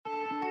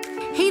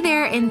Hey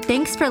there, and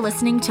thanks for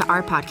listening to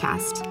our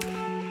podcast.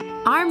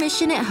 Our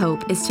mission at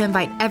Hope is to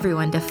invite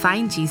everyone to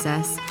find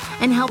Jesus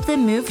and help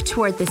them move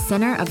toward the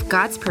center of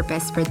God's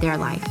purpose for their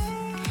life.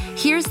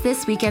 Here's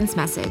this weekend's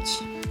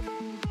message.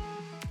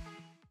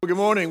 Well, good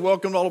morning.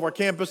 Welcome to all of our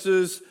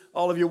campuses,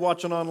 all of you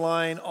watching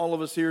online, all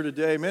of us here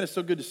today. Man, it's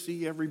so good to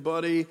see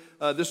everybody.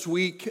 This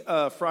week,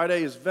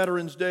 Friday is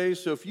Veterans Day,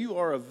 so if you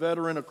are a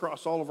veteran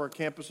across all of our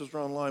campuses or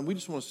online, we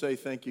just want to say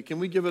thank you. Can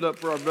we give it up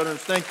for our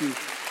veterans? Thank you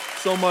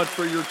so much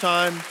for your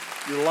time,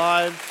 your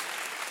lives,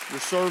 your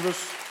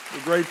service.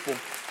 We're grateful.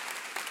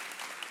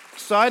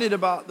 Excited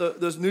about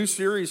this new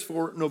series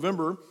for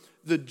November,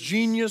 The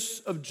Genius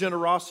of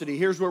Generosity.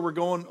 Here's where we're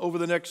going over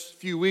the next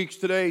few weeks.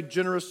 Today,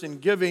 generous in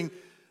giving.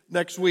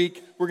 Next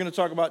week, we're going to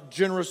talk about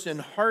generous in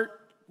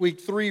heart.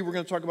 Week 3, we're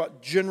going to talk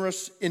about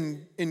generous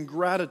in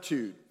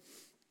gratitude.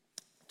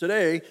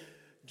 Today,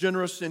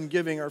 generous in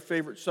giving, our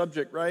favorite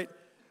subject, right?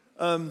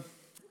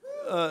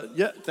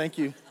 Yeah, thank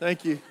you.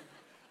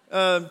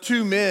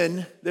 Two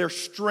men, they're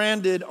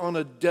stranded on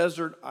a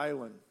desert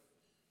island.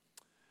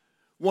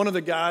 One of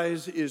the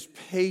guys is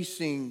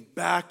pacing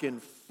back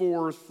and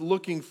forth,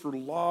 looking for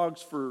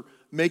logs for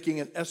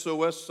making an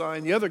SOS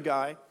sign. The other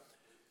guy,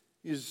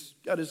 he's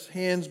got his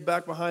hands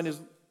back behind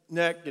his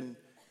neck and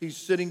he's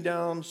sitting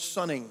down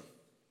sunning.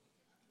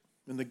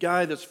 And the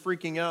guy that's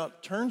freaking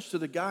out turns to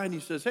the guy and he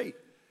says, "Hey,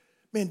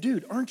 man,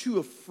 dude, aren't you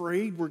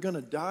afraid we're going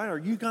to die? Are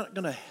you not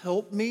going to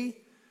help me?"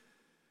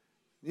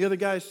 The other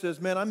guy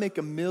says, "Man, I make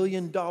 $1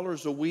 million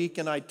a week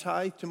and I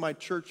tithe to my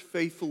church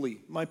faithfully.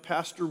 My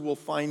pastor will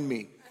find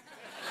me."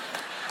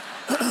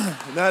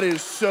 And that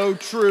is so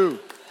true.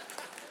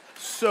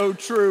 So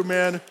true,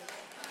 man.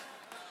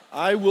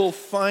 I will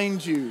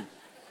find you.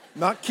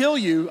 Not kill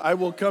you, I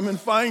will come and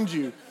find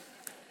you.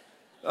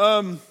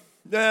 The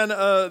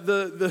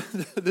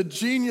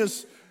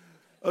genius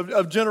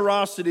of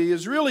generosity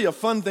is really a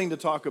fun thing to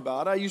talk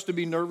about. I used to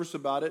be nervous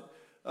about it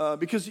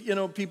because,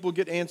 people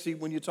get antsy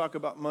when you talk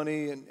about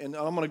money, and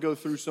I'm going to go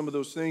through some of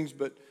those things,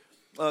 but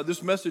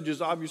this message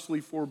is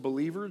obviously for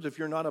believers. If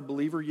you're not a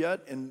believer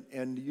yet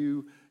and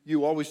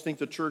you always think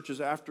the church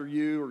is after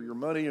you or your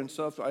money and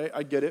stuff,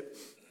 I get it.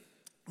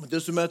 But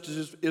this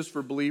message is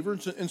for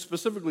believers, and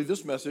specifically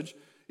this message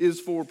is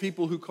for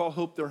people who call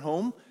Hope their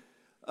home.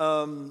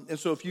 And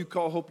so if you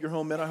call Hope your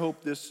home, man, I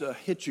hope this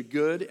hits you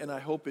good, and I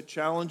hope it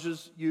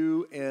challenges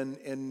you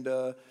and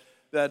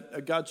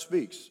that God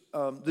speaks.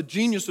 The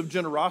genius of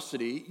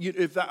generosity,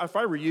 if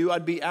I were you,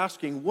 I'd be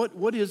asking,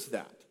 what is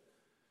that?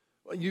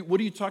 What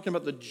are you talking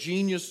about, the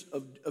genius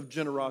of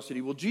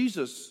generosity? Well,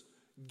 Jesus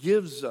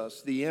gives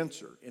us the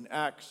answer in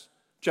Acts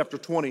chapter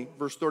 20,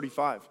 verse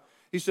 35.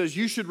 He says,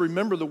 "You should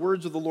remember the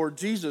words of the Lord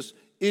Jesus.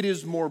 It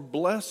is more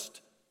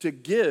blessed to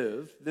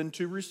give than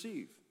to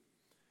receive."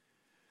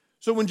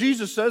 So when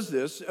Jesus says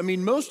this,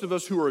 most of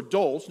us who are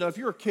adults, now if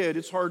you're a kid,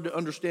 it's hard to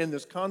understand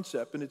this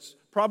concept, and it's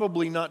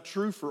probably not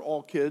true for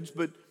all kids,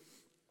 but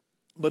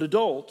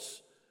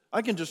adults,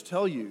 I can just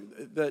tell you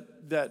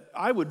that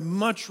I would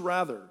much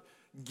rather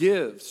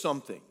give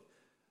something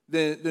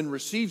than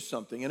receive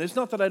something. And it's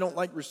not that I don't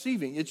like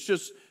receiving, it's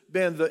just,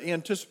 man, the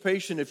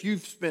anticipation, if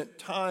you've spent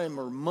time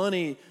or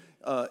money,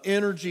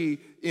 energy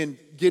in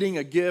getting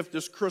a gift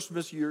this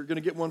Christmas, you're going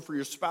to get one for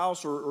your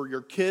spouse or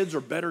your kids,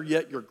 or better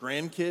yet, your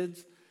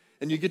grandkids,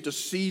 and you get to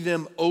see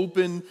them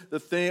open the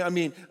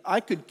thing. I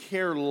could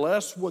care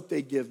less what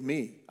they give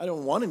me. I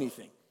don't want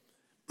anything.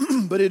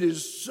 But it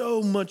is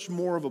so much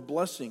more of a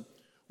blessing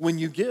when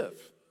you give.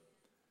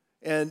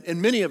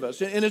 And many of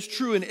us, and it's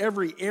true in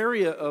every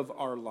area of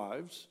our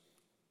lives,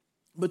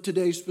 but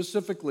today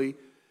specifically,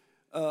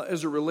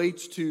 as it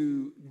relates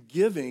to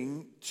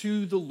giving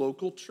to the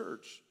local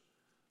church.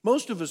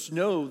 Most of us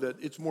know that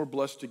it's more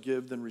blessed to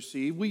give than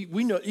receive.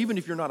 We know, even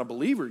if you're not a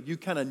believer, you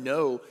kind of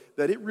know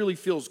that it really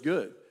feels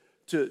good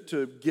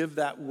to give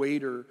that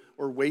waiter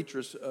or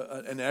waitress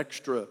an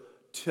extra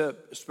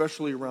tip,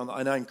 especially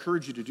and I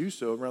encourage you to do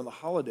so around the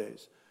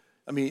holidays.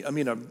 Like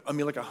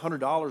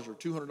 $100 or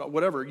 $200,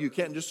 whatever. You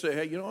can't just say,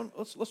 "Hey,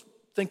 let's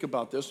think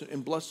about this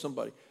and bless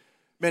somebody."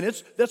 Man,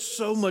 that's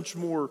so much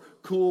more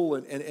cool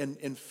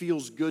and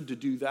feels good to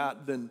do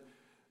that than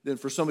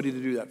for somebody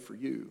to do that for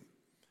you.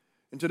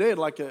 And today I'd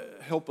like to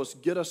help us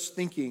get us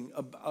thinking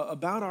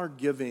about our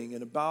giving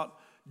and about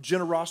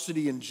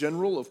generosity in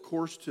general, of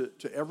course,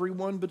 to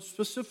everyone, but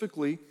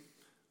specifically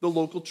the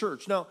local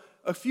church. Now,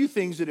 a few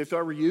things that if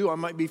I were you, I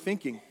might be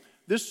thinking,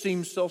 this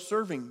seems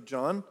self-serving,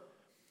 John.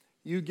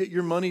 You get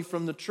your money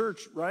from the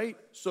church, right?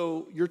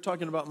 So you're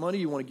talking about money,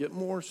 you want to get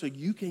more so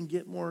you can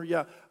get more.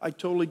 Yeah, I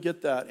totally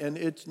get that. And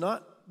it's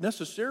not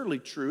necessarily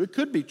true. It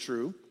could be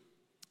true.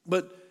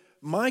 But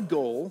my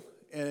goal,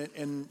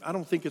 and I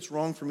don't think it's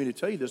wrong for me to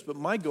tell you this, but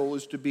my goal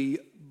is to be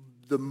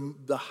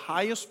the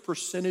highest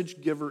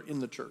percentage giver in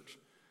the church.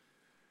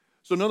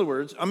 So in other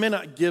words, I may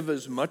not give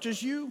as much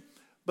as you,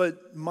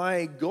 but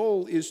my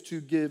goal is to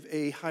give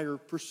a higher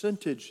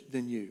percentage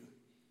than you.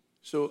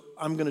 So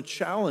I'm going to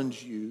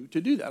challenge you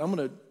to do that. I'm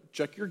going to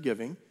check your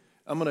giving.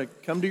 I'm going to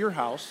come to your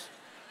house,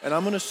 and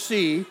I'm going to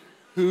see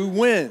who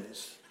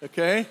wins,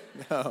 okay?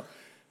 No,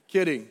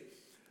 kidding.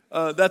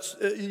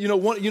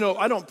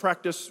 I don't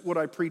practice what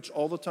I preach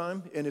all the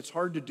time, and it's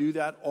hard to do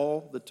that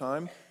all the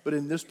time. But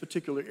in this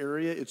particular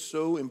area, it's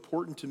so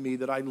important to me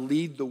that I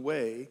lead the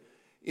way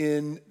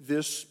in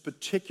this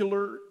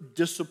particular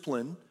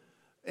discipline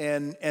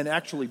and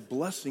actually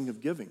blessing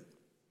of giving.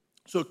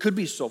 So it could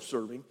be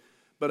self-serving,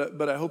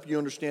 but I hope you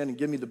understand and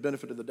give me the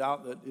benefit of the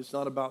doubt that it's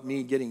not about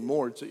me getting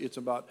more. It's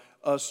about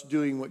us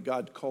doing what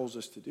God calls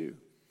us to do.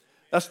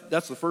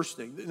 That's the first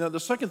thing. Now, the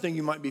second thing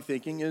you might be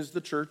thinking is the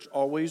church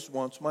always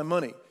wants my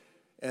money.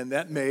 And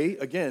that may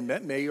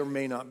or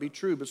may not be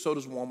true, but so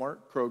does Walmart,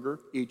 Kroger,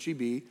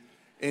 H-E-B,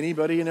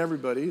 anybody and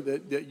everybody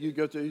that you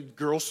go to.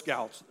 Girl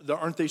Scouts,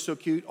 aren't they so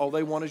cute? All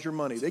they want is your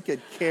money. They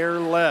could care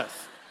less.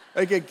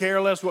 They could care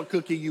less what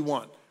cookie you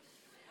want.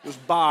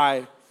 Just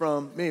buy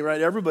from me, right?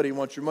 Everybody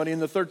wants your money.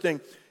 And the third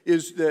thing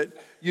is that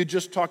you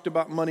just talked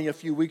about money a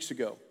few weeks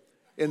ago.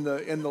 In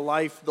the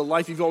life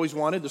you've always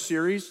wanted, the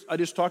series. I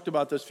just talked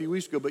about this a few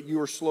weeks ago, but you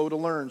were slow to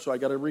learn, so I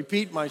got to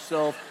repeat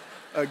myself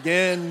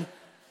again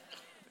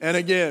and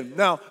again.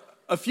 Now,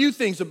 a few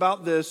things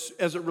about this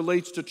as it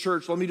relates to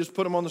church. Let me just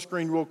put them on the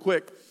screen real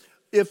quick.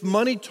 If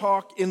money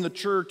talk in the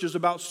church is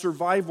about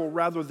survival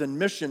rather than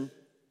mission,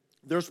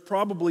 there's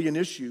probably an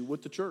issue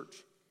with the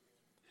church.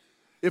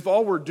 If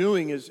all we're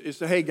doing is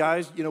say, hey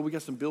guys, we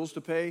got some bills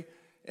to pay,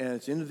 and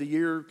it's the end of the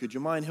year, could you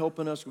mind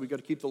helping us? We got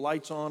to keep the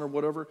lights on or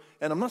whatever.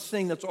 And I'm not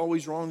saying that's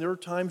always wrong. There are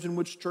times in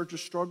which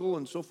churches struggle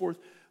and so forth.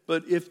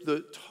 But if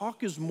the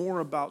talk is more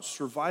about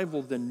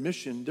survival than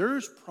mission,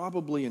 there's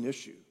probably an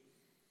issue.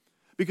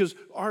 Because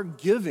our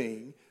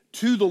giving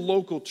to the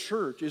local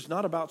church is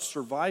not about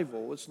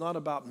survival. It's not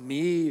about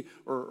me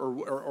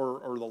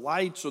or the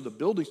lights or the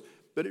buildings.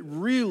 But it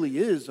really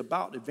is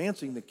about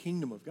advancing the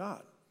kingdom of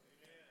God.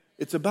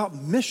 It's about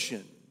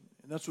mission.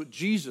 And that's what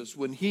Jesus,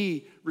 when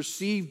he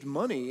received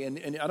money,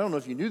 and I don't know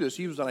if you knew this,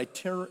 he was an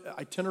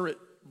itinerant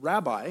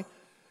rabbi.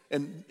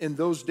 And in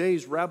those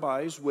days,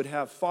 rabbis would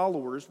have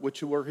followers,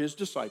 which were his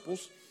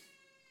disciples,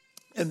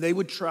 and they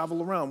would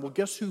travel around. Well,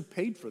 guess who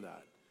paid for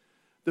that?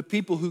 The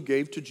people who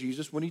gave to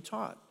Jesus when he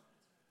taught.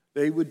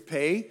 They would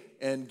pay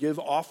and give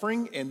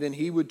offering, and then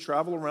he would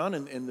travel around,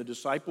 and the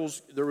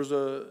disciples, there was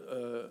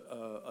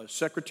a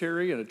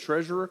secretary and a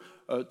treasurer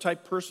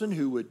type person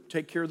who would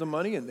take care of the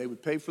money, and they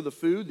would pay for the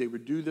food. They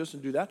would do this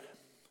and do that.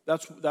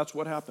 That's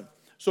what happened.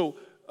 So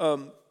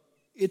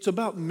it's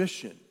about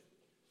mission,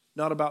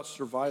 not about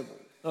survival.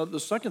 Now, the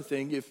second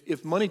thing,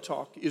 if money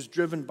talk is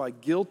driven by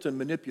guilt and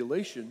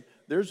manipulation,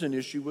 there's an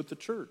issue with the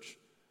church.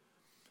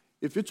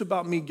 If it's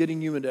about me getting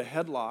you into a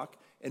headlock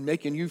and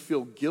making you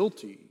feel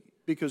guilty,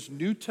 because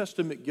New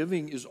Testament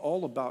giving is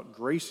all about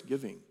grace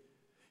giving.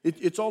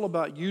 It's all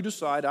about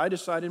I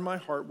decide in my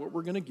heart what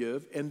we're going to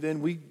give, and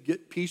then we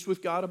get peace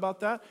with God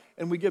about that,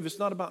 and we give. It's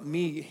not about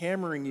me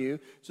hammering you.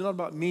 It's not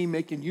about me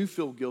making you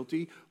feel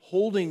guilty,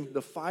 holding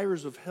the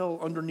fires of hell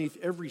underneath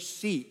every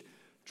seat,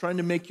 trying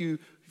to make you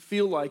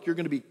feel like you're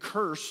going to be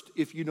cursed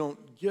if you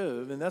don't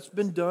give. And that's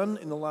been done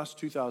in the last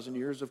 2,000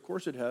 years. Of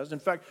course it has. In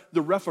fact,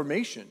 the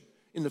Reformation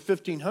in the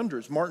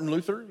 1500s, Martin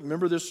Luther,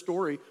 remember this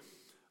story?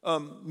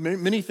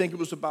 Many think it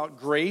was about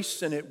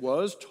grace, and it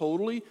was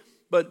totally,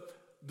 but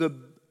the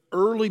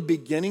early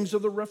beginnings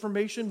of the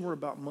Reformation were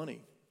about money.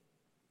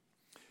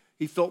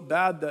 He felt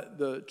bad that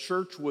the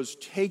church was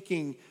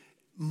taking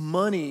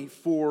money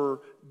for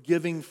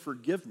giving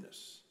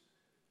forgiveness.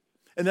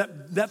 And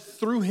that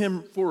threw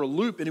him for a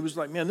loop, and he was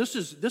like, man, this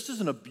is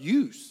an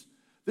abuse.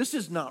 This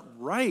is not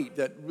right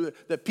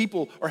that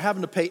people are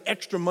having to pay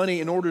extra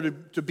money in order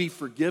to be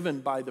forgiven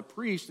by the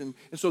priest. And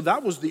so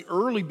that was the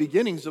early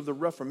beginnings of the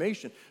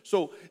Reformation.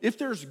 So if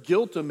there's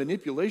guilt and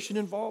manipulation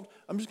involved,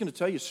 I'm just going to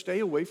tell you, stay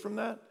away from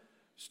that.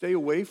 Stay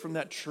away from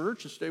that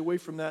church and stay away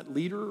from that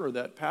leader or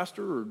that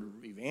pastor or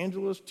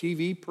evangelist,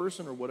 TV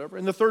person or whatever.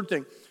 And the third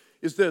thing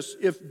is this: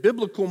 if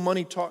biblical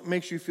money talk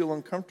makes you feel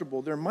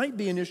uncomfortable, there might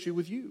be an issue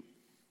with you.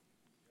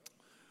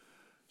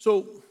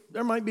 So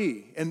there might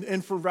be,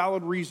 and for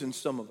valid reasons,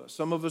 some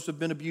of us have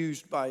been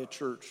abused by a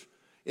church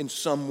in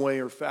some way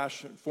or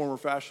fashion, form or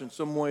fashion.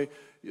 Some way,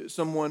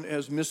 someone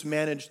has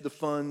mismanaged the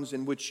funds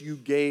in which you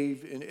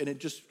gave, and it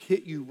just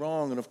hit you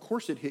wrong. And of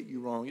course it hit you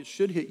wrong. It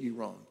should hit you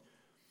wrong.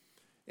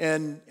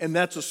 And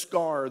that's a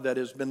scar that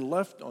has been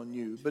left on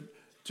you. But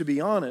to be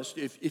honest,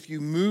 if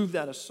you move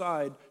that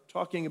aside,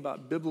 talking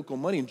about biblical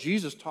money, and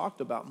Jesus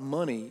talked about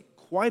money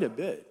quite a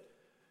bit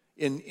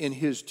in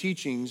his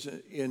teachings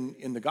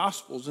in the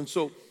Gospels. And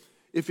so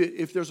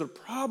if there's a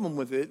problem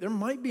with it, there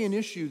might be an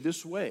issue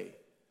this way.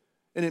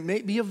 And it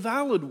may be a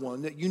valid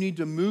one that you need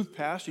to move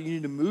past, or you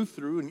need to move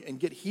through and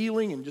get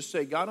healing and just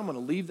say, God, I'm going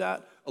to leave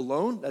that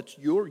alone. That's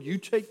you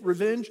take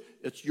revenge.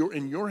 It's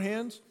in your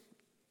hands.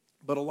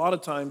 But a lot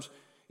of times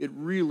it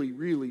really,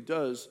 really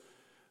does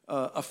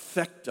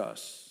affect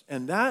us.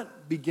 And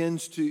that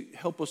begins to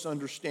help us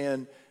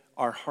understand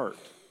our heart.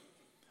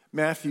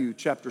 Matthew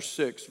chapter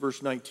 6,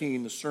 verse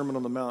 19, the Sermon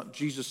on the Mount,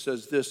 Jesus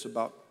says this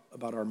about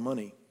our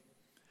money.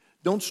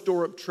 Don't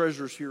store up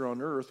treasures here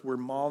on earth where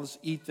moths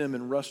eat them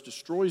and rust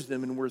destroys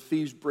them and where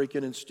thieves break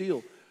in and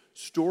steal.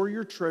 Store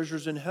your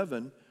treasures in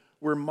heaven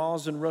where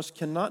moths and rust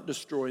cannot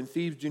destroy, and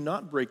thieves do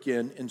not break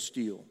in and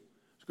steal.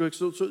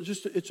 So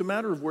it's a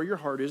matter of where your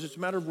heart is. It's a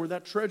matter of where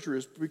that treasure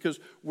is, because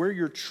where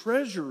your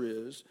treasure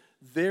is,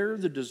 there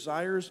the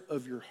desires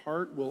of your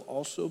heart will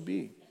also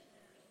be.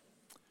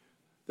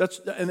 That's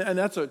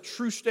a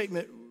true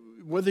statement,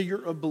 whether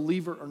you're a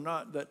believer or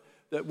not,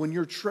 that when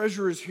your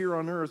treasure is here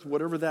on earth,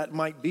 whatever that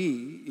might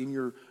be, in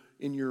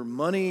your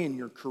money, in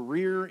your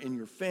career, in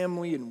your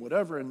family, and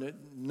whatever, and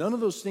none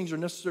of those things are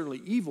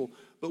necessarily evil,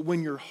 but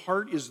when your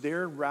heart is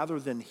there rather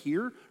than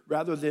here,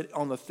 rather than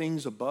on the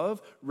things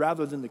above,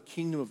 rather than the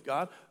kingdom of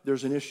God,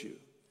 there's an issue.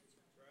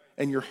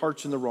 And your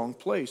heart's in the wrong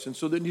place. And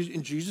so then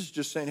Jesus is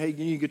just saying, hey,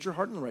 you need to get your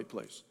heart in the right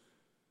place.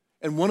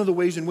 And one of the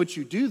ways in which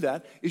you do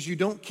that is you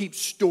don't keep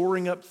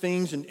storing up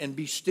things and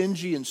be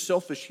stingy and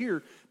selfish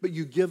here, but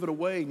you give it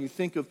away and you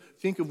think of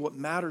what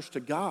matters to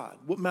God,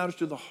 what matters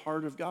to the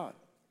heart of God.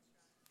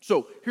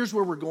 So here's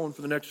where we're going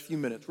for the next few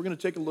minutes. We're going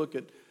to take a look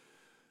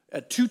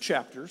at two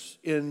chapters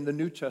in the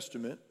New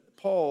Testament.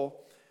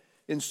 Paul,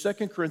 in 2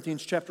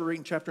 Corinthians chapter 8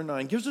 and chapter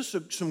 9, gives us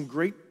some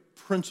great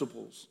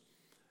principles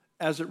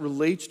as it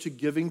relates to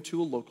giving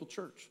to a local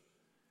church.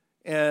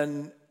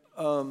 And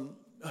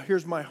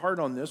here's my heart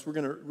on this. We're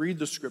going to read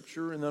the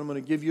scripture, and then I'm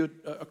going to give you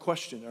a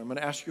question. I'm going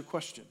to ask you a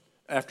question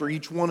after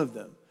each one of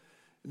them.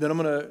 And then I'm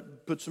going to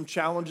put some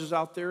challenges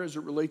out there as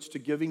it relates to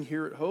giving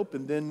here at Hope,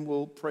 and then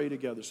we'll pray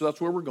together. So that's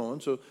where we're going.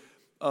 So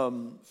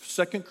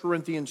 2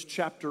 Corinthians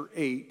chapter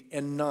 8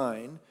 and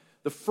 9.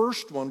 The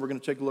first one we're going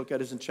to take a look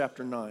at is in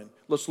chapter 9.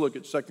 Let's look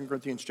at 2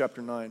 Corinthians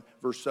chapter 9,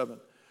 verse 7.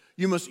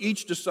 You must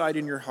each decide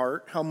in your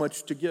heart how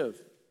much to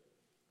give.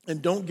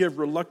 And don't give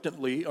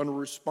reluctantly on a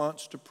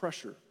response to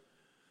pressure.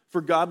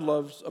 For God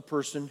loves a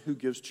person who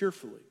gives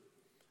cheerfully.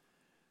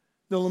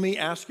 Now let me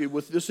ask you,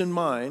 with this in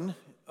mind,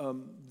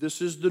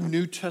 this is the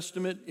New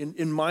Testament.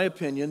 In my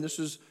opinion, this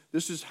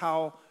is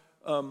how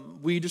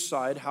we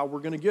decide how we're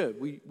going to give.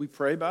 We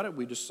pray about it,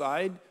 we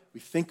decide, we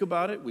think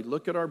about it, we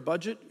look at our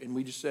budget, and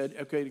we just said,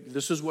 okay,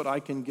 this is what I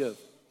can give.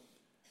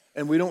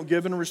 And we don't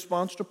give in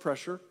response to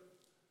pressure.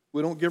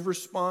 We don't give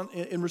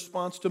in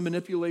response to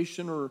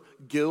manipulation or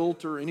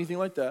guilt or anything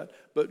like that.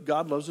 But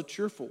God loves a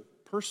cheerful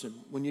person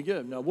when you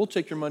give. Now, we'll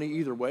take your money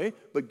either way,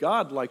 but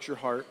God likes your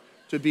heart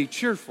to be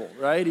cheerful,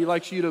 right? He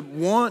likes you to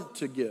want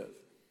to give.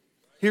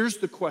 Here's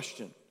the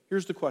question.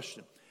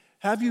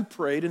 Have you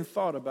prayed and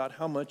thought about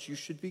how much you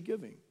should be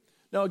giving?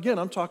 Now, again,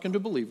 I'm talking to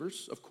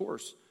believers, of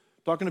course.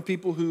 I'm talking to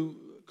people who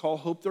call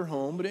Hope their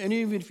home. But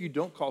even if you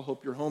don't call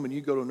Hope your home and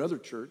you go to another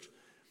church,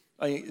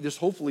 this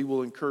hopefully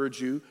will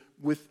encourage you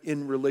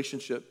in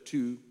relationship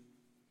to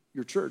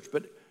your church.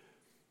 But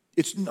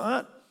it's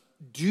not,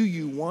 do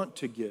you want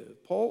to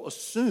give? Paul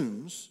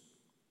assumes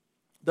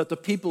that the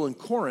people in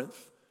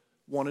Corinth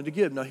wanted to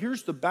give. Now,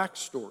 here's the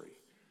backstory.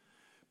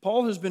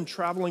 Paul has been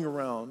traveling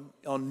around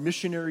on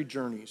missionary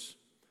journeys.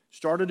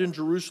 Started in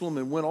Jerusalem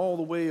and went all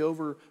the way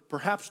over,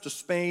 perhaps to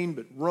Spain,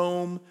 but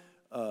Rome,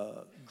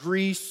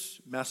 Greece,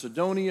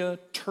 Macedonia,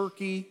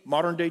 Turkey,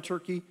 modern-day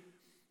Turkey,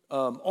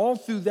 all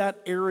through that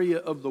area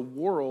of the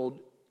world,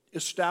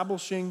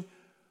 establishing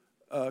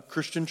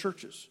Christian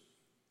churches.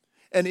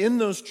 And in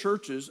those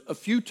churches, a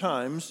few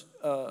times,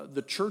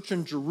 the church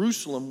in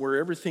Jerusalem, where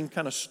everything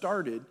kind of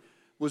started,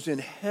 was in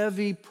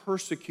heavy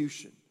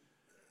persecution.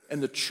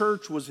 And the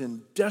church was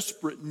in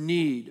desperate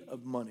need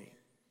of money.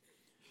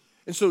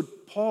 And so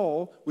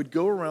Paul would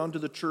go around to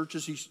the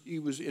churches. He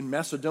was in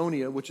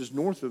Macedonia, which is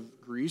north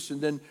of Greece,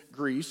 and then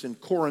Greece, and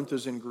Corinth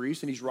is in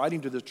Greece, and he's writing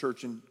to the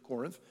church in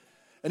Corinth.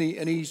 And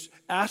he's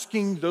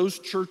asking those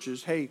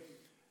churches, hey,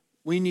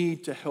 we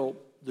need to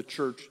help the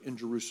church in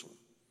Jerusalem,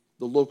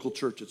 the local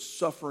church that's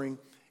suffering.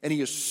 And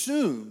he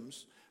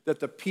assumes that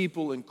the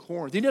people in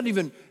Corinth, it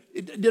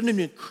doesn't even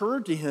occur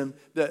to him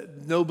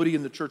that nobody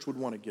in the church would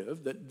want to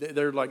give, that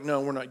they're like,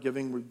 no, we're not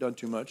giving, we've done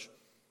too much.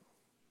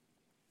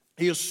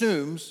 He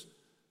assumes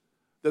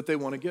that they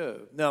want to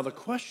give. Now, the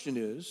question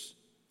is,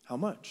 how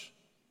much?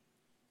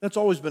 That's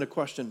always been a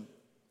question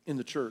in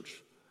the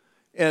church.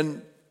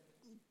 And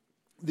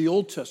the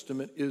Old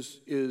Testament is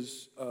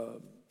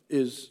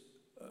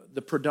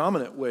the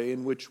predominant way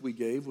in which we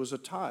gave was a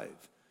tithe.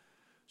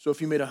 So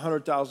if you made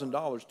 $100,000,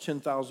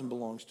 $10,000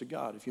 belongs to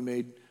God. If you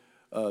made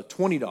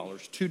 $20,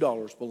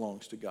 $2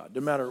 belongs to God.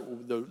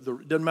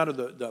 Doesn't matter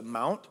the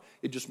amount,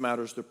 it just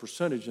matters the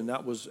percentage, and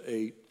that was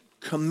a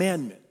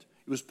commandment.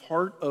 It was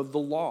part of the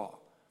law.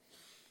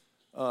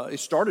 It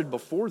started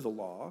before the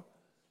law,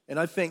 and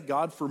I thank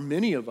God for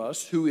many of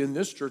us who in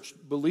this church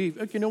believe,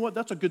 okay, you know what,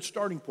 that's a good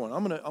starting point.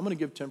 I'm gonna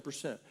give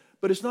 10%.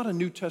 But it's not a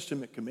New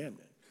Testament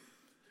commandment.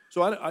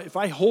 So if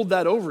I hold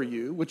that over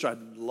you, which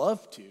I'd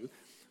love to,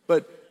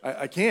 but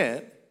I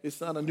can't,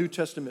 it's not a New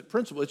Testament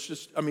principle. It's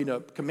just, a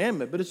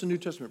commandment, but it's a New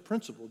Testament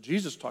principle.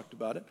 Jesus talked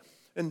about it,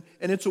 and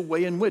it's a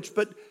way in which,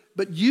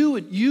 but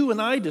you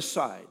and I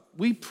decide.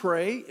 We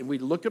pray, and we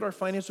look at our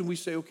finances, and we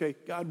say, okay,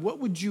 God, what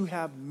would you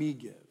have me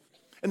give?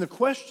 And the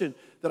question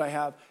that I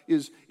have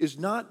is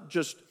not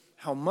just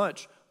how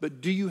much,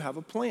 but do you have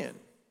a plan?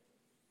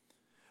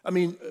 I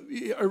mean,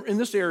 in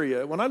this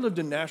area, when I lived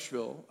in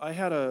Nashville, I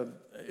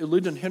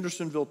lived in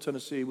Hendersonville,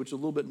 Tennessee, which is a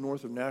little bit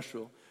north of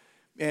Nashville,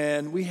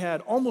 and we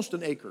had almost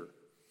an acre,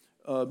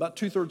 about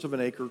 2/3 of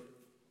an acre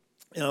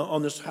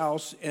on this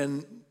house,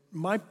 and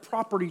my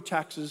property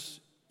taxes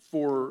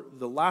for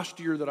the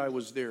last year that I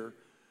was there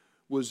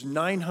was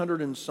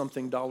 $900 and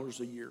something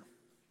a year.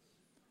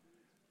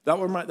 That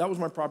was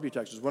my property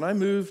taxes. When I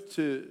moved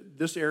to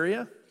this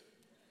area,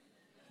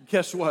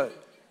 guess what?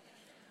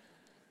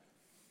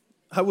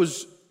 I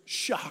was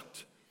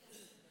shocked.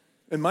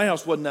 And my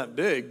house wasn't that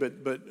big, but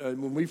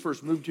when we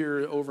first moved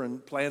here over in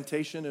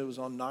Plantation, it was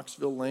on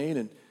Knoxville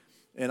Lane,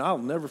 and I'll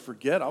never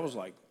forget, I was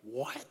like,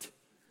 what?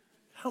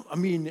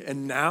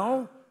 And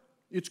now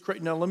it's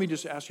crazy. Now, let me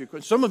just ask you a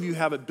question. Some of you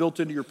have it built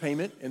into your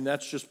payment, and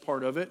that's just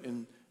part of it,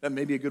 and that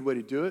may be a good way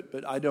to do it,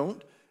 but I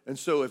don't. And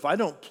so if I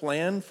don't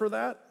plan for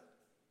that,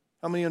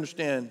 how many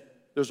understand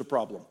there's a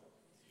problem?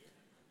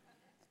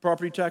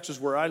 Property taxes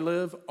where I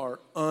live are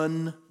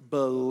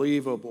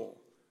unbelievable.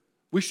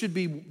 We should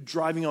be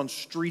driving on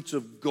streets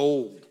of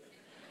gold.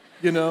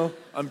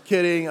 I'm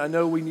kidding. I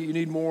know you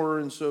need more,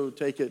 and so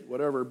take it,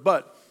 whatever.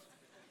 But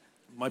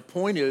my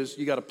point is,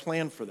 you got to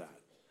plan for that.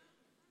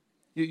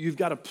 You've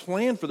got to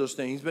plan for those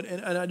things.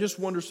 And I just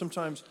wonder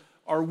sometimes,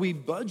 are we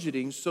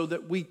budgeting so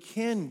that we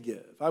can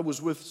give? I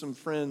was with some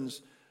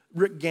friends.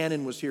 Rick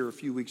Gannon was here a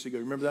few weeks ago.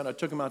 Remember that? I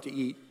took him out to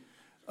eat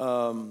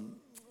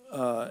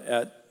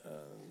at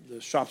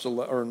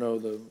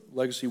the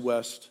Legacy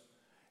West.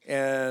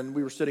 And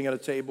we were sitting at a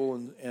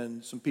table,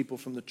 and some people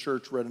from the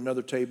church were at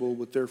another table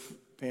with their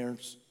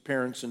parents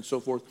and so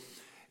forth.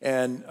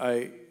 And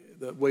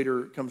the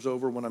waiter comes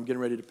over when I'm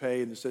getting ready to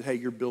pay, and they said, hey,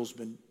 your bill's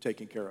been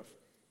taken care of.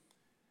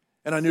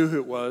 And I knew who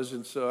it was,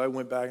 and so I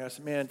went back, and I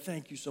said, man,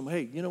 thank you so much.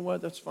 Hey, you know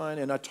what? That's fine.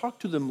 And I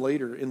talked to them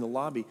later in the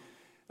lobby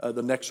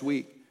the next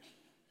week.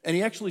 And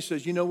he actually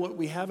says, you know what,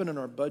 we have it in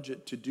our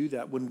budget to do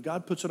that. When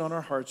God puts it on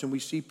our hearts and we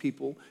see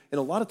people, and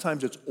a lot of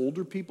times it's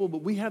older people,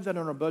 but we have that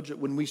in our budget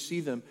when we see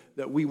them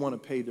that we want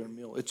to pay their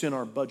meal. It's in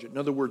our budget. In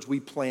other words, we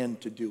plan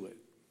to do it.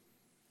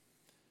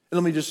 And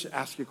let me just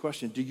ask you a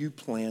question. Do you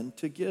plan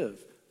to give?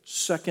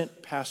 Second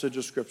passage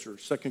of Scripture,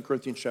 2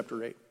 Corinthians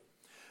chapter 8.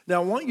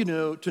 Now, I want you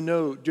to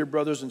know, dear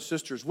brothers and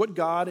sisters, what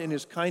God in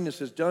His kindness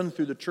has done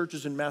through the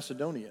churches in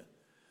Macedonia.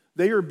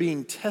 They are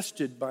being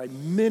tested by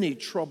many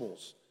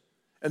troubles,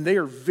 and they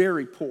are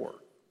very poor.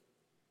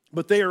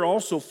 But they are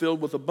also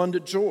filled with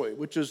abundant joy,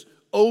 which is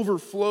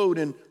overflowed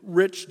in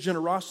rich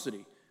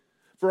generosity.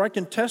 For I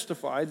can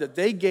testify that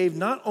they gave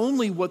not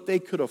only what they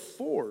could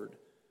afford,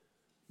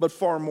 but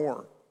far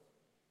more.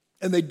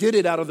 And they did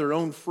it out of their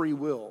own free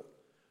will.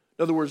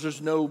 In other words,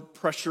 there's no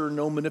pressure,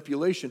 no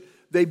manipulation.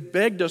 They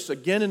begged us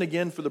again and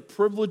again for the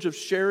privilege of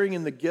sharing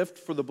in the gift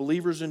for the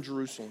believers in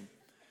Jerusalem.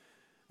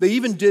 They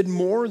even did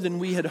more than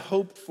we had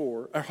hoped,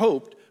 for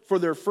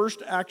their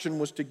first action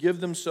was to give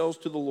themselves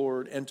to the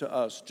Lord and to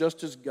us,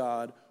 just as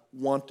God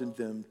wanted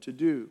them to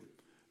do.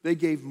 They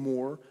gave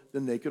more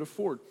than they could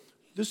afford.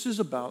 This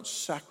is about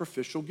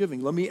sacrificial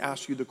giving. Let me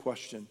ask you the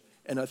question,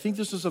 and I think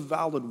this is a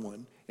valid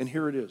one, and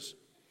here it is.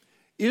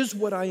 Is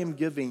what I am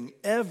giving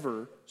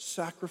ever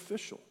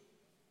sacrificial?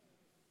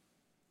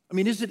 I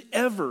mean, is it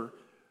ever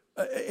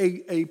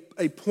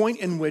a point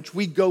in which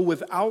we go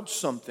without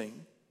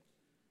something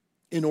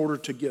in order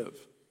to give?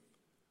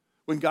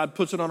 When God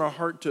puts it on our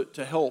heart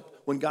to help,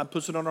 when God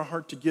puts it on our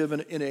heart to give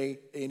in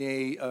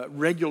a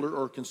regular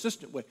or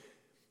consistent way,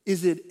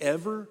 is it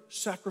ever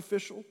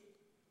sacrificial?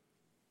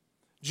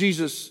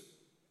 Jesus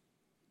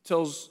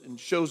tells and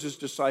shows His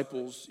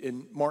disciples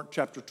in Mark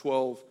chapter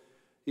 12,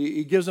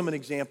 He gives them an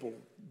example.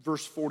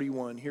 Verse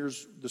 41,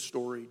 here's the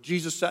story.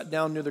 Jesus sat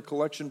down near the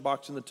collection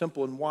box in the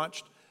temple and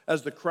watched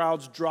as the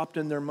crowds dropped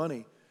in their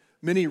money.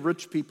 Many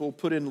rich people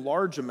put in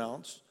large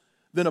amounts.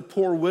 Then a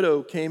poor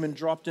widow came and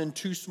dropped in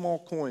 2 small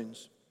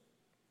coins.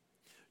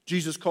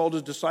 Jesus called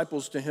His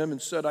disciples to Him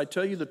and said, I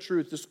tell you the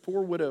truth, this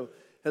poor widow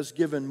has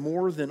given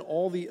more than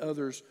all the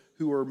others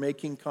who are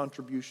making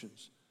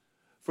contributions.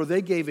 For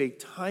they gave a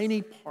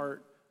tiny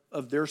part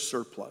of their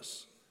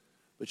surplus.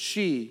 But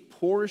she,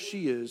 poor as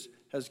she is,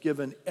 has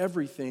given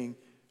everything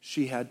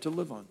she had to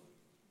live on.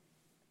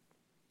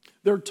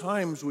 There are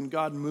times when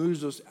God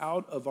moves us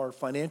out of our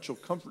financial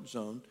comfort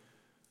zone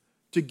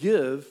to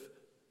give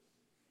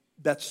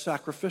that's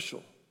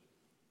sacrificial.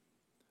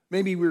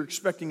 Maybe we're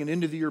expecting an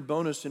end-of-the-year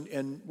bonus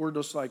and we're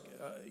just like,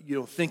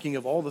 thinking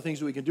of all the things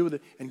that we can do with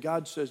it. And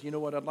God says, you know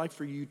what, I'd like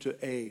for you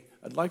to A.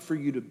 I'd like for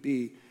you to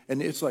B.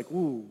 And it's like,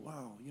 ooh,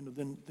 wow,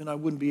 then I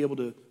wouldn't be able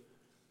to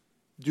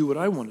do what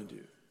I want to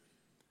do.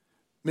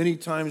 Many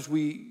times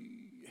we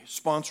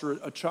sponsor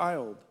a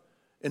child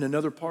in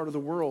another part of the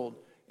world,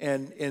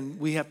 and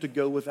we have to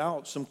go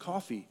without some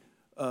coffee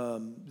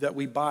that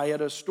we buy at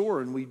a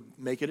store, and we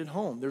make it at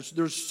home.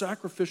 There's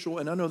sacrificial,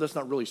 and I know that's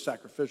not really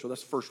sacrificial,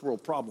 that's first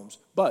world problems,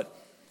 but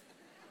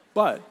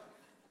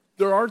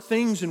there are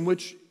things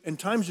and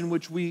times in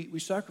which we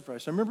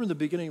sacrifice. I remember in the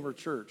beginning of our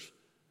church,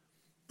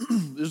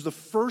 this is the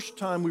first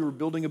time we were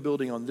building a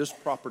building on this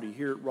property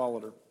here at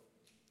Rollator.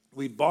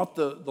 We bought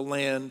the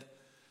land,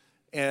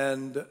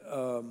 And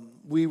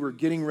we were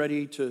getting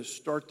ready to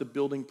start the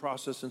building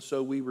process, and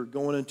so we were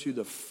going into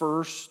the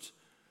first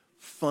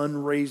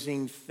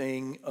fundraising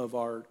thing of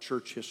our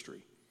church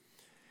history.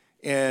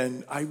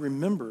 And I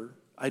remember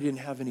I didn't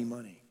have any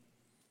money.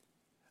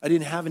 I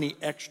didn't have any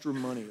extra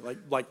money,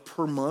 like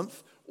per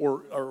month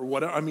or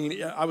whatever. I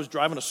mean, I was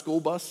driving a school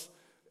bus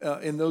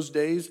in those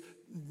days,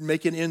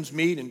 making ends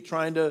meet and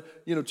trying to,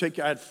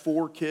 I had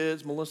 4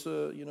 kids.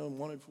 Melissa,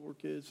 wanted 4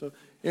 kids. So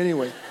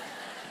anyway,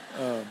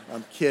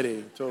 I'm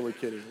kidding, totally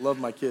kidding. Love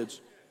my kids.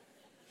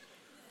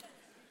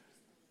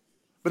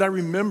 But I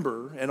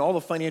remember, and all the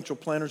financial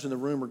planners in the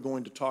room are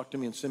going to talk to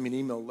me and send me an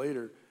email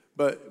later,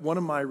 but one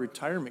of my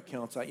retirement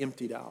accounts I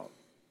emptied out.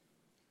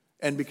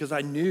 And because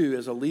I knew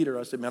as a leader,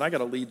 I said, man, I got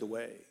to lead the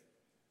way.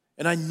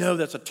 And I know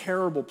that's a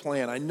terrible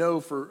plan. I know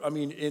in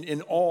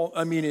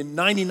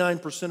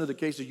 99% of the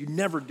cases, you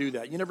never do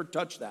that. You never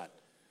touch that.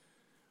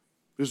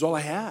 It was all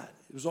I had.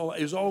 It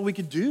was all we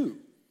could do.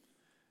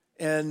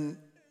 And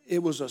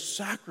it was a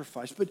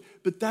sacrifice.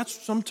 But that's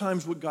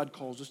sometimes what God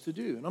calls us to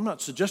do. And I'm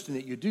not suggesting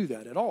that you do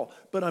that at all.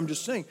 But I'm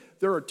just saying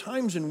there are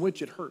times in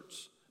which it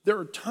hurts. There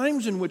are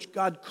times in which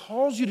God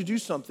calls you to do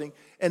something,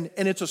 and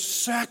it's a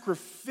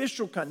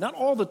sacrificial kind. Not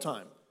all the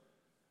time.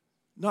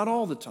 Not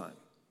all the time.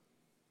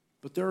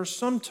 But there are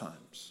some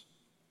times.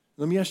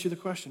 Let me ask you the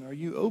question. Are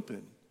you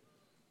open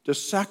to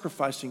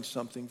sacrificing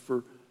something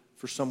for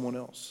someone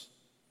else?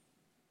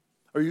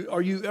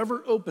 Are you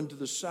ever open to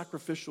the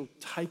sacrificial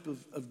type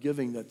of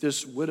giving that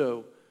this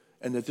widow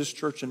and that this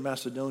church in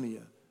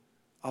Macedonia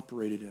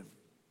operated in?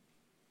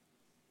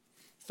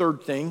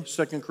 Third thing,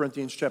 2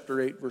 Corinthians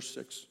chapter 8, verse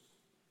 6.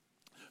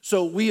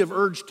 So we have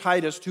urged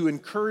Titus, who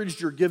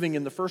encouraged your giving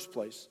in the first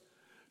place,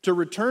 to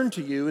return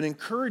to you and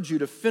encourage you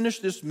to finish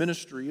this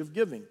ministry of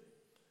giving.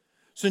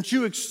 Since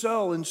you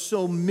excel in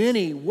so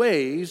many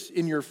ways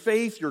in your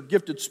faith, your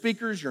gifted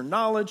speakers, your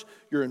knowledge,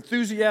 your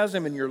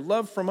enthusiasm, and your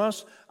love from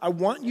us, I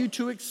want you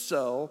to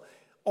excel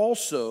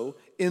also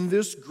in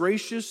this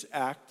gracious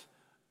act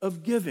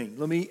of giving.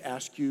 Let me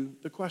ask you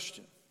the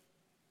question.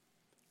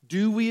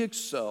 Do we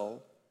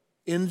excel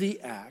in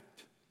the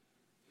act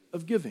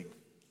of giving?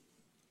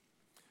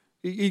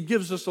 He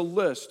gives us a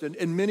list,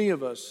 and many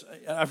of us,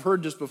 I've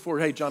heard this before,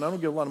 hey, John, I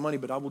don't give a lot of money,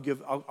 but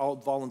I'll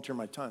volunteer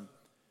my time.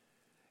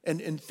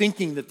 And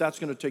thinking that that's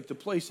going to take the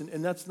place.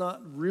 And that's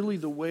not really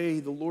the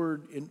way the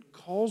Lord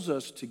calls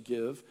us to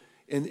give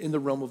in the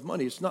realm of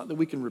money. It's not that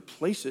we can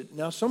replace it.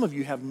 Now, some of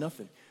you have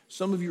nothing.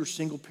 Some of you are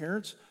single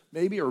parents,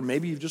 maybe, or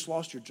maybe you've just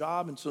lost your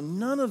job. And so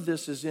none of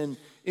this is in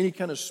any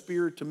kind of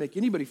spirit to make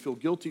anybody feel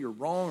guilty or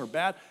wrong or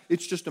bad.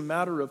 It's just a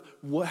matter of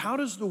how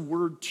does the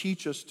Word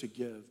teach us to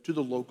give to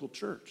the local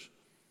church?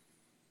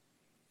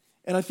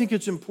 And I think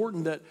it's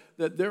important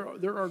that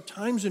there are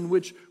times in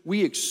which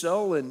we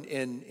excel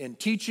in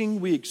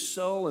teaching, we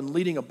excel in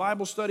leading a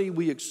Bible study,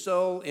 we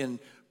excel in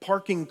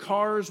parking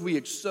cars, we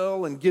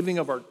excel in giving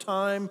of our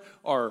time,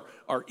 our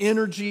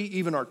energy,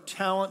 even our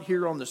talent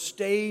here on the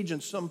stage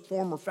in some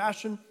form or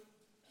fashion.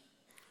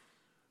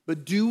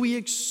 But do we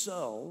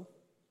excel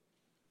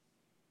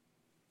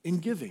in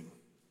giving?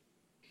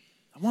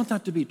 I want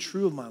that to be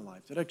true of my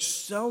life, that I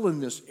excel in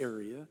this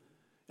area.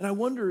 And I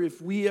wonder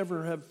if we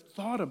ever have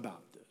thought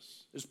about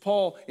as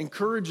Paul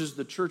encourages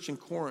the church in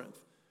Corinth.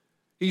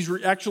 He's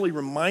actually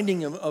reminding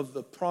them of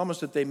the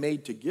promise that they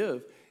made to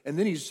give. And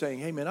then he's saying,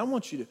 hey, man, I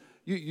want you to,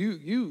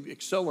 you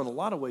excel in a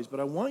lot of ways, but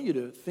I want you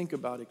to think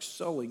about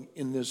excelling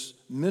in this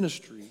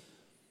ministry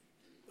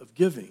of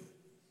giving.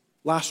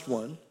 Last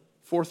one,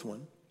 fourth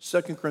one,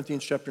 2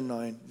 Corinthians chapter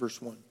 9, verse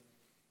 1.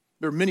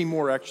 There are many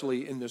more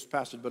actually in this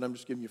passage, but I'm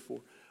just giving you 4.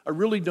 I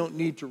really don't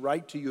need to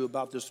write to you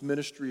about this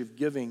ministry of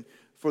giving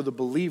for the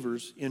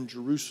believers in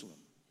Jerusalem.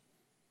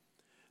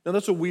 Now,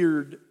 that's a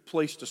weird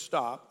place to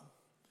stop,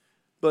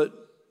 but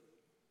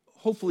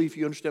hopefully if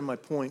you understand my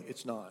point,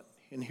 it's not.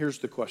 And here's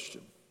the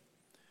question.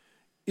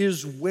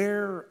 Is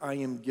where I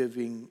am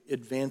giving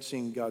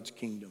advancing God's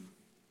kingdom?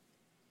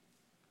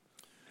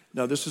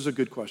 Now, this is a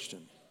good question.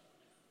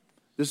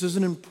 This is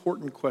an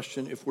important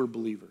question if we're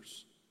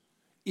believers.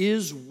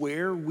 Is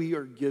where we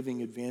are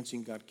giving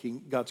advancing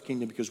God's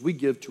kingdom? Because we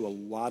give to a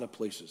lot of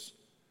places.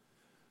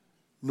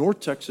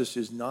 North Texas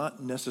is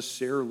not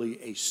necessarily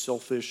a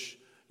selfish,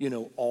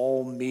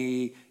 all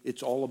me,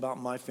 it's all about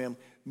my family.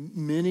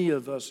 Many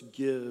of us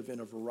give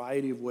in a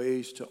variety of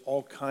ways to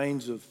all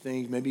kinds of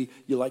things. Maybe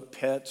you like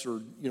pets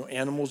or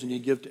animals and you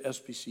give to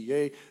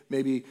SPCA.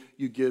 Maybe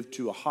you give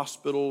to a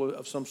hospital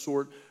of some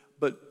sort.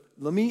 But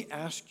let me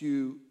ask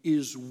you,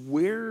 is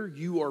where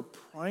you are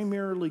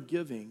primarily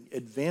giving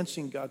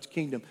advancing God's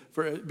kingdom?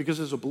 Because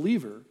as a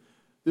believer,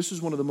 this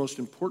is one of the most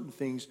important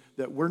things,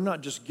 that we're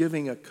not just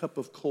giving a cup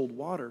of cold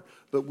water,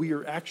 but we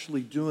are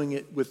actually doing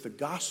it with the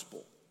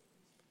gospel.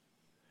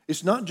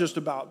 It's not just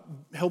about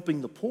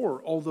helping the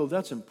poor, although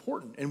that's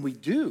important, and we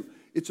do.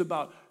 It's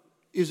about,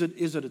 is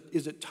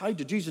it tied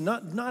to Jesus?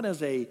 Not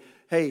as a,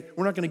 hey,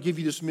 we're not going to give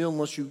you this meal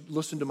unless you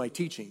listen to my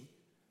teaching.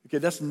 Okay,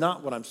 that's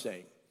not what I'm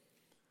saying.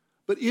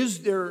 But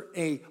is there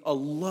a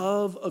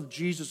love of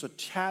Jesus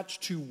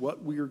attached to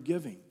what we are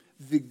giving?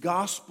 the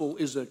gospel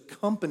is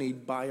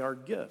accompanied by our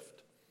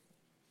gift.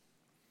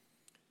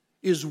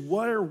 Is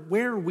where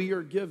we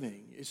are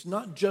giving. It's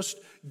not just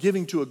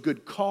giving to a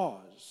good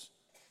cause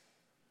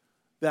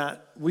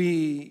that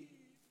we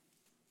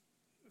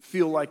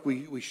feel like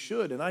we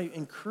should. And I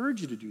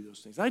encourage you to do those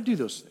things. I do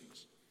those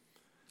things.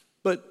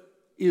 But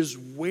is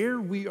where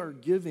we are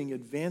giving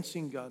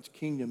advancing God's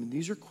kingdom? And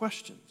these are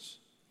questions.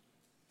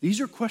 These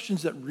are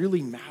questions that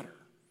really matter.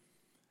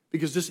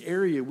 Because this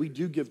area, we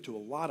do give to a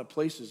lot of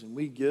places, and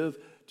we give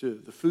to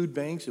the food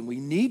banks, and we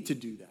need to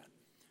do that.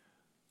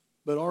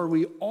 But are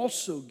we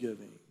also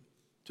giving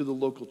to the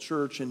local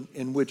church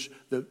in which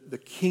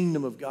the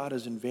kingdom of God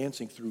is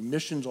advancing through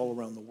missions all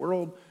around the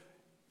world,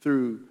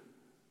 through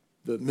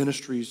the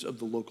ministries of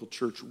the local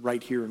church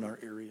right here in our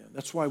area?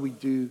 That's why we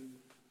do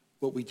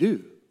what we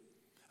do.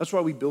 That's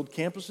why we build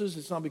campuses.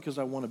 It's not because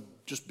I want to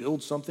just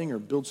build something or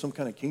build some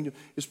kind of kingdom.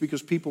 It's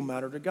because people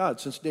matter to God.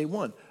 Since day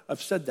one,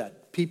 I've said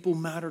that. People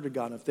matter to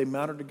God. If they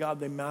matter to God,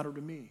 they matter to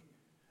me.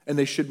 And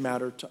they should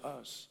matter to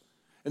us.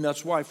 And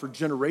that's why for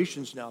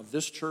generations now,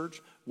 this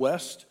church,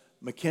 West,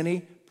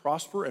 McKinney,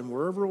 Prosper, and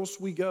wherever else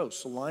we go,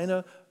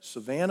 Salina,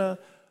 Savannah,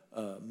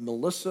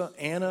 Melissa,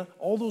 Anna,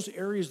 all those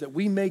areas that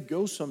we may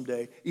go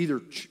someday, either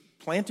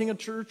planting a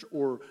church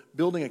or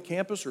building a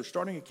campus or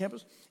starting a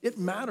campus, it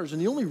matters.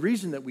 And the only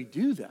reason that we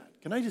do that,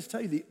 can I just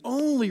tell you, the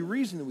only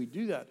reason that we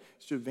do that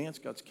is to advance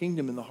God's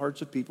kingdom in the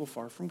hearts of people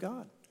far from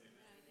God.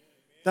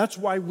 That's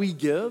why we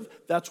give.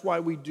 That's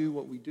why we do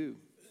what we do.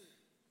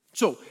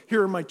 So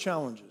here are my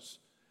challenges.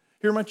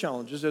 Here are my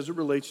challenges as it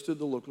relates to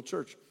the local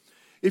church.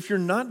 If you're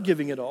not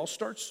giving it all,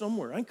 start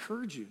somewhere. I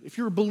encourage you. If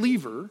you're a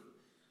believer,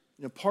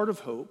 part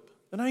of Hope,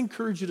 then I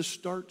encourage you to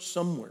start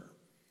somewhere.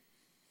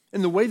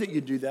 And the way that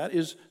you do that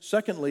is,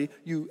 secondly,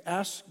 you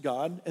ask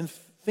God and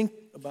think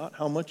about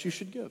how much you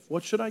should give.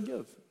 What should I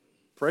give?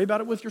 Pray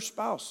about it with your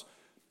spouse.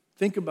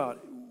 Think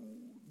about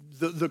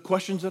the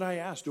questions that I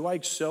ask. Do I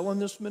excel in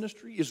this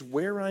ministry? Is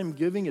where I'm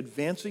giving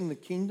advancing the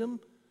kingdom?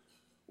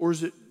 Or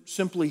is it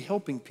simply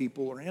helping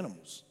people or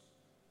animals?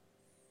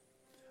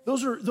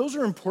 Those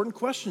are important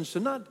questions to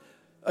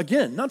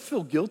not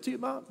feel guilty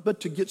about, but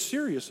to get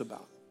serious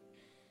about.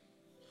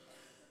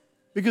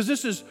 Because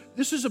this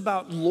is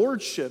about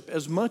lordship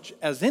as much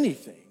as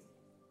anything.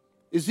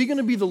 Is he going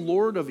to be the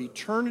Lord of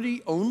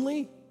eternity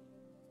only?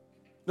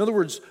 In other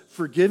words,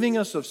 forgiving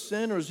us of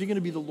sin, or is he going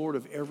to be the Lord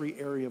of every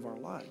area of our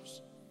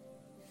lives?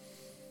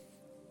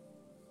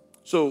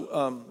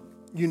 So,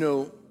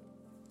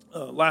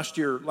 last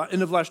year,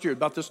 end of last year,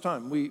 about this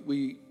time,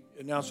 we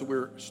announced that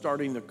we're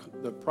starting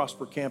the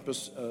Prosper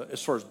campus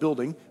as far as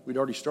building. We'd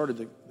already started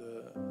the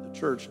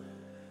church.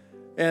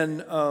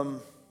 And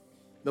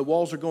the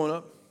walls are going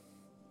up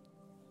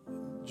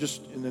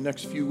just in the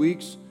next few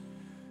weeks,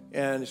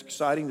 and it's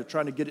exciting. They're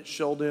trying to get it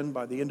shelled in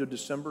by the end of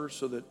December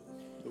so that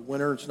the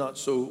winter it's not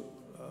so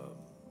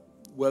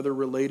weather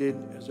related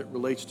as it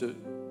relates to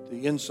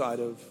the inside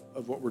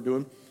of what we're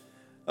doing.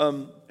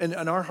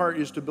 And our heart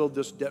is to build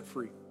this debt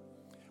free.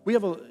 We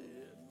have we're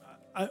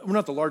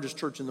not the largest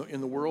church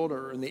in the world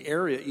or in the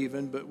area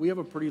even, but we have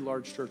a pretty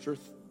large church.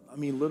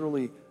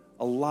 Literally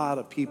a lot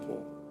of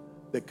people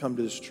that come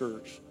to this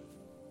church.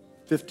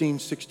 15,000,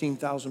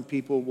 16,000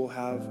 people we'll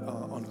have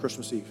on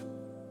Christmas Eve.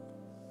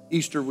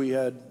 Easter we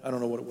had, I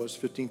don't know what it was,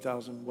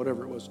 15,000,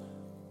 whatever it was. So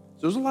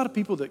there's a lot of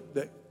people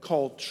that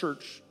call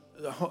church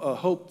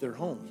Hope their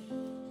home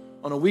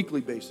on a weekly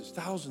basis.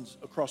 Thousands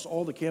across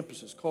all the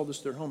campuses call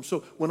this their home. So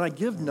when I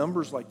give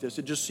numbers like this,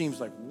 it just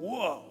seems like,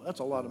 whoa, that's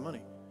a lot of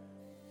money.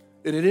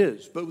 And it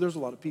is, but there's a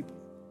lot of people.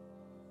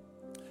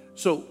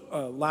 So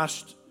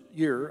last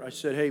year I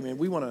said, hey man,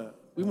 we want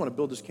to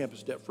build this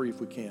campus debt free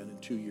if we can in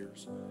 2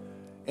 years.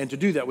 And to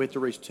do that, we have to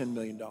raise $10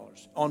 million.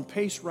 On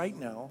pace right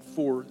now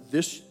for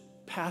this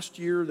past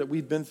year that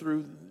we've been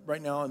through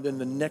right now, and then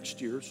the next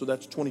year, so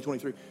that's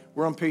 2023,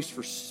 we're on pace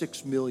for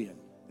 $6 million.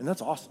 And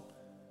that's awesome.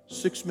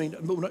 $6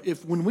 million.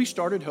 When we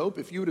started Hope,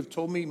 if you would have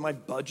told me my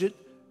budget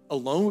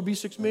alone would be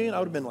 $6 million, I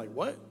would have been like,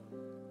 what?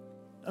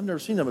 I've never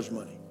seen that much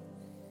money.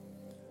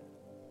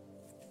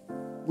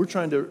 We're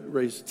trying to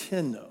raise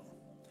 10 though.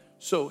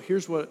 So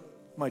here's what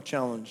my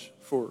challenge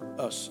for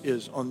us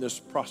is on this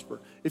Prosper.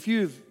 If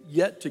you've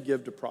yet to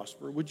give to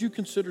Prosper, would you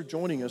consider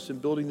joining us in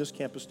building this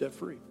campus debt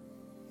free?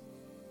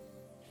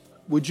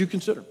 Would you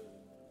consider?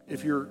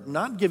 If you're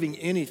not giving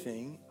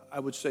anything, I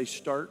would say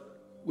start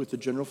with the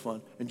general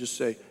fund and just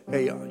say,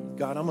 hey,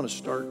 God, I'm going to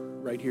start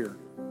right here.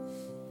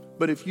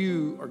 But if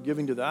you are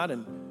giving to that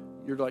and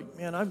you're like,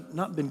 man, I've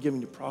not been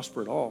giving to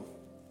Prosper at all,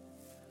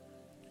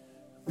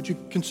 would you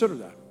consider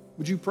that?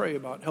 Would you pray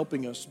about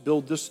helping us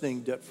build this thing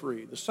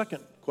debt-free? The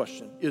second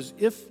question is,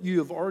 if you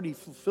have already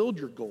fulfilled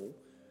your goal,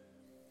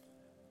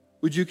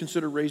 would you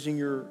consider raising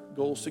your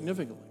goal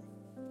significantly?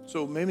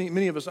 So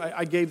many of us,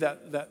 I gave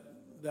that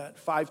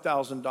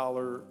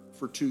 $5,000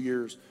 for 2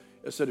 years.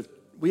 I said, if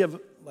we have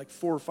like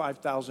 4,000 or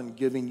 5,000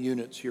 giving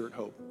units here at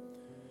Hope.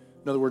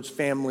 In other words,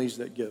 families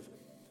that give.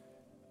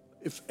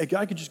 If a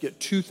guy could just get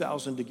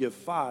 2,000 to give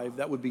 5,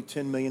 that would be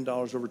 $10 million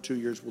over 2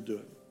 years. We'll do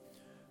it.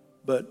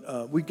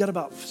 But we've got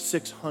about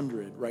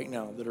 600 right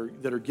now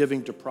that are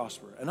giving to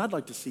Prosper. And I'd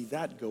like to see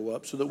that go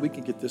up so that we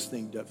can get this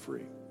thing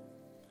debt-free.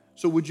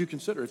 So would you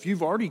consider, if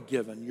you've already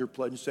given your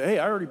pledge and say, hey,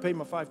 I already paid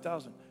my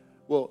 $5,000.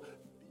 Well,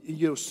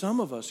 some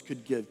of us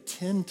could give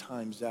 10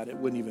 times that. It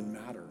wouldn't even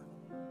matter.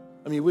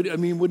 It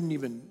wouldn't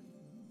even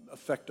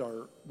affect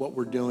what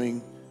we're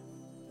doing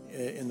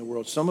in the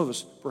world. Some of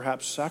us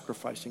perhaps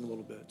sacrificing a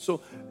little bit.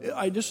 So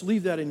I just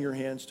leave that in your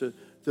hands to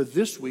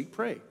this week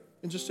pray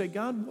and just say,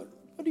 God,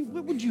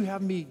 what would you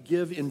have me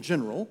give in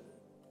general?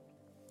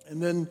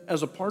 And then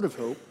as a part of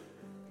Hope,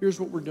 here's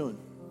what we're doing.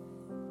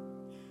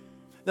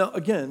 Now,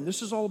 again,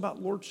 this is all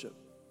about lordship.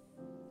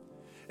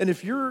 And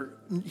if you're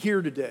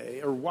here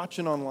today or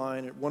watching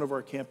online at one of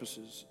our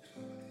campuses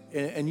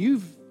and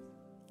you've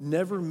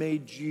never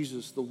made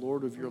Jesus the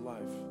Lord of your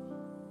life,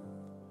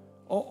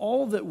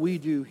 all that we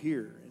do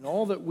here and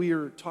all that we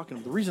are talking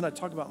about, the reason I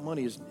talk about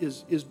money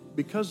is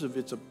because of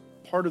it's a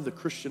part of the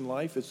Christian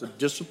life. It's a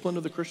discipline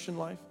of the Christian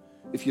life.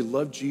 If you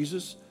love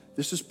Jesus,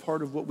 this is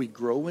part of what we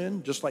grow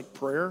in, just like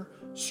prayer,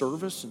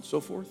 service, and so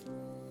forth.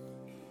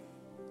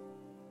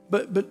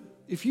 But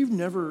if you've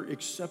never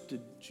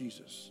accepted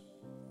Jesus,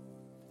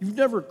 you've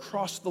never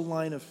crossed the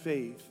line of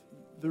faith,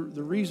 the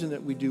reason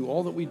that we do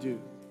all that we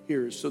do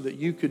here is so that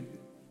you could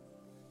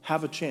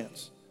have a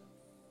chance.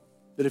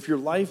 That if your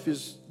life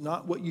is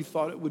not what you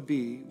thought it would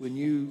be when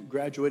you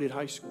graduated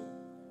high school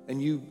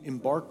and you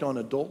embarked on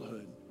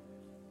adulthood,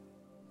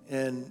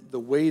 and the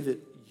way that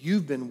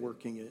you've been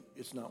working it,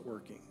 it's not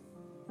working.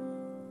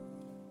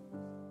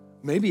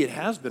 Maybe it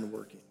has been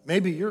working.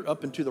 Maybe you're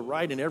up and to the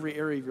right in every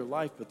area of your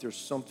life, but there's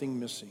something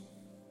missing.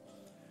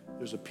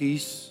 There's a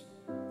peace,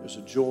 there's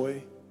a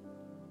joy,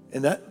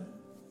 and that,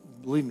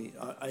 believe me,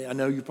 I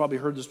know you've probably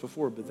heard this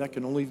before, but that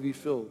can only be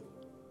filled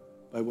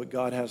by what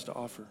God has to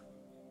offer.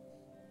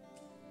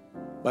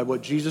 By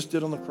what Jesus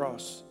did on the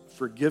cross,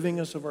 forgiving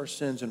us of our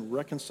sins and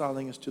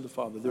reconciling us to the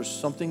Father. There's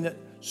something that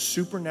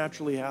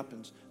supernaturally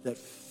happens that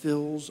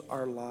fills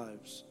our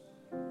lives,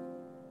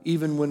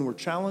 even when we're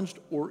challenged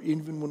or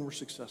even when we're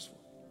successful.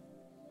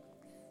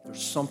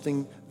 There's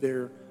something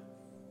there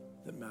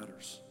that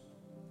matters.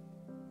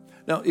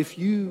 Now, if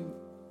you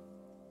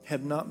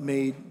have not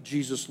made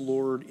Jesus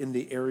Lord in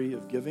the area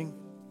of giving,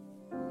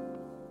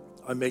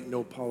 I make no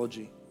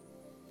apology.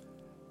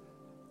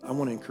 I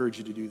want to encourage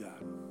you to do that.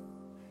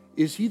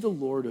 Is he the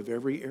Lord of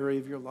every area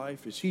of your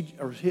life? Has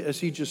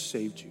he just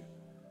saved you?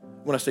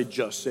 When I say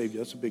just saved you,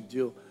 that's a big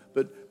deal.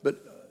 But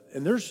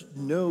there's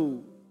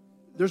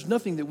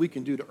nothing that we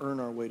can do to earn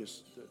our way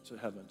to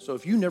heaven. So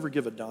if you never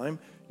give a dime,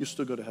 you'll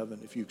still go to heaven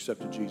if you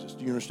accepted Jesus.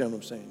 Do you understand what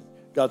I'm saying?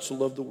 God so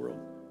loved the world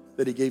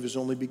that he gave his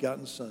only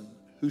begotten Son.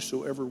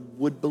 Whosoever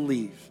would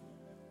believe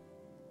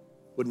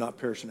would not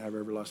perish and have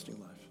everlasting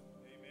life.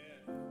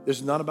 Amen. This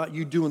is not about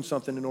you doing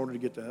something in order to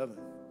get to heaven.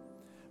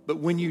 But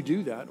when you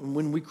do that, and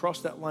when we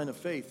cross that line of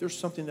faith, there's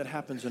something that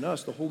happens in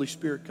us. The Holy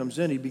Spirit comes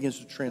in, he begins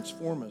to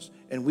transform us,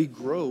 and we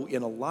grow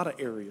in a lot of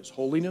areas.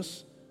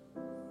 Holiness,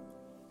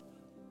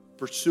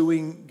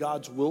 pursuing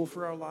God's will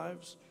for our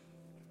lives,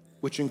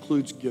 which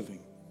includes giving,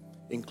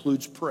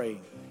 includes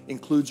praying,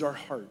 includes our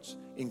hearts,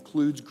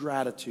 includes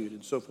gratitude,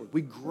 and so forth.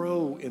 We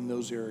grow in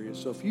those areas.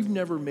 So if you've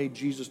never made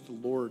Jesus the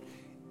Lord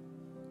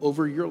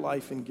over your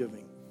life in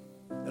giving,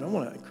 and I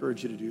want to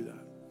encourage you to do that.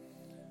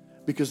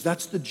 Because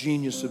that's the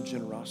genius of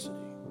generosity.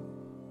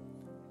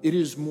 It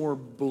is more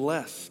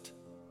blessed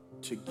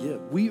to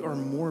give. We are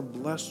more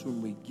blessed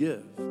when we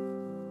give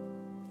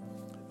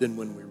than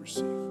when we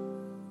receive.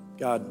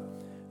 God,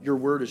 your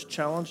word is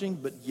challenging,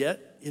 but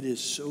yet it is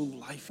so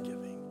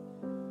life-giving.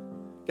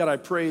 God, I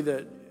pray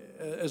that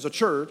as a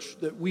church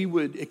that we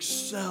would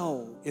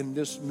excel in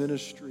this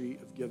ministry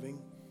of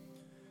giving,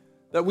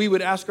 that we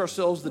would ask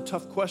ourselves the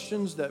tough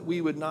questions, that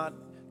we would not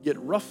get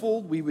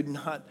ruffled, we would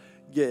not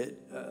get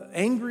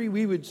angry.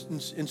 We would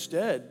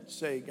instead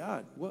say,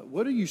 God,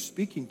 what are you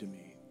speaking to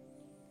me?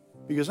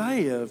 Because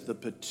I have the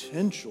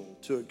potential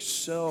to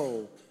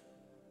excel.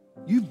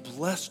 You've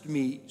blessed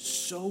me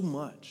so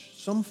much.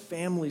 Some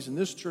families in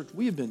this church,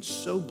 we have been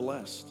so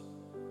blessed.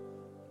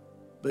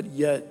 But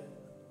yet,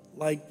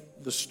 like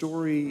the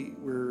story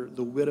where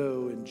the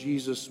widow and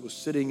Jesus was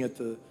sitting at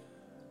the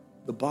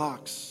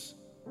box,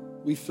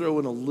 we throw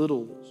in a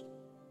little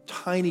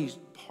tiny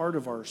part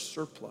of our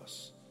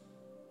surplus.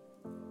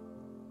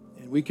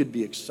 We could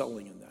be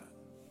excelling in that.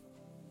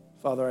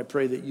 Father, I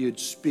pray that you'd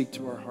speak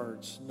to our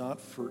hearts, not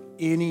for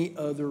any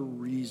other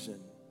reason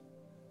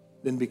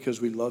than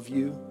because we love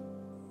you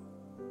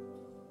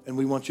and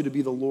we want you to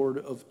be the Lord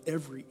of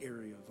every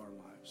area of our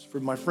lives.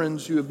 For my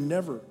friends who have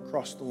never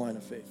crossed the line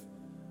of faith,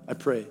 I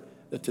pray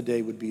that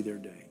today would be their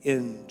day.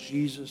 In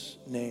Jesus'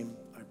 name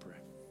I pray.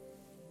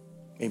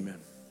 Amen.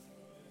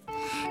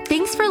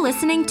 Thanks for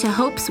listening to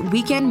Hope's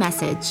Weekend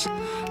Message.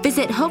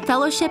 Visit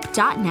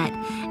hopefellowship.net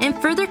and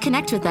further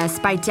connect with us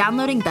by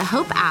downloading the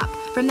Hope app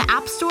from the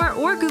App Store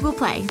or Google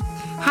Play.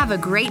 Have a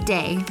great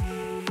day.